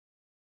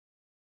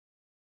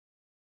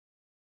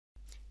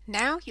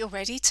Now you're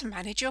ready to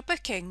manage your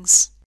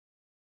bookings.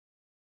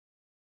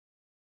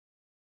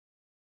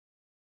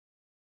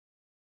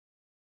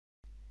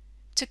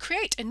 To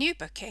create a new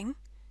booking,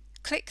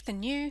 click the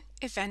New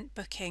Event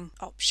Booking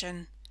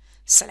option,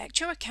 select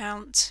your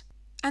account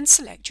and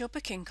select your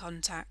booking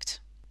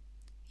contact.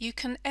 You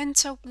can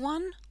enter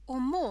one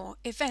or more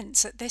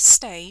events at this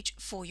stage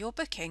for your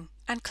booking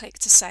and click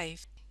to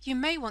save. You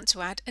may want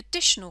to add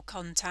additional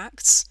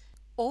contacts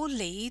or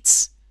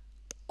leads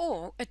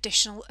or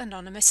additional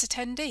anonymous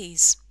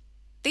attendees.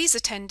 These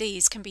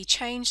attendees can be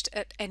changed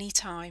at any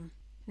time.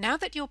 Now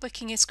that your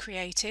booking is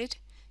created,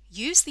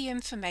 use the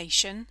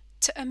information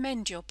to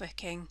amend your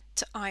booking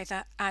to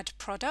either add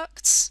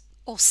products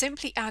or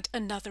simply add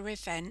another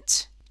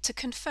event to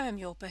confirm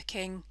your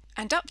booking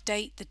and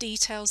update the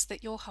details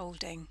that you're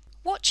holding.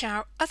 Watch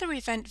our other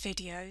event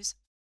videos